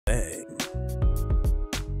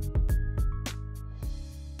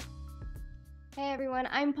Hey everyone,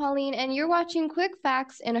 I'm Pauline, and you're watching Quick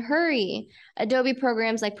Facts in a Hurry. Adobe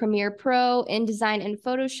programs like Premiere Pro, InDesign, and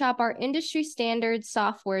Photoshop are industry standard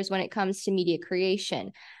softwares when it comes to media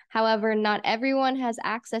creation. However, not everyone has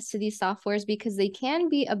access to these softwares because they can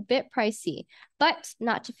be a bit pricey, but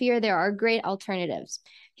not to fear, there are great alternatives.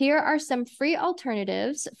 Here are some free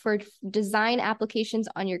alternatives for design applications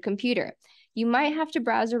on your computer. You might have to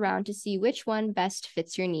browse around to see which one best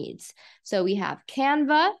fits your needs. So we have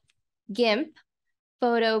Canva, GIMP,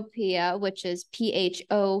 Photopea, which is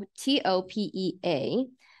Photopea,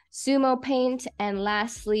 Sumo Paint, and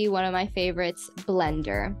lastly, one of my favorites,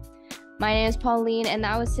 Blender. My name is Pauline, and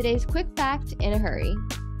that was today's Quick Fact in a Hurry.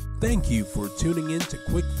 Thank you for tuning in to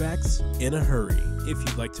Quick Facts in a Hurry. If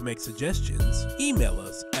you'd like to make suggestions, email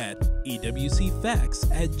us at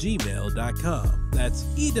ewcfacts@gmail.com. That's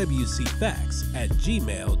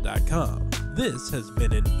ewcfacts@gmail.com. This has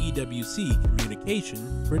been an EWC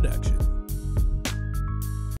Communication production.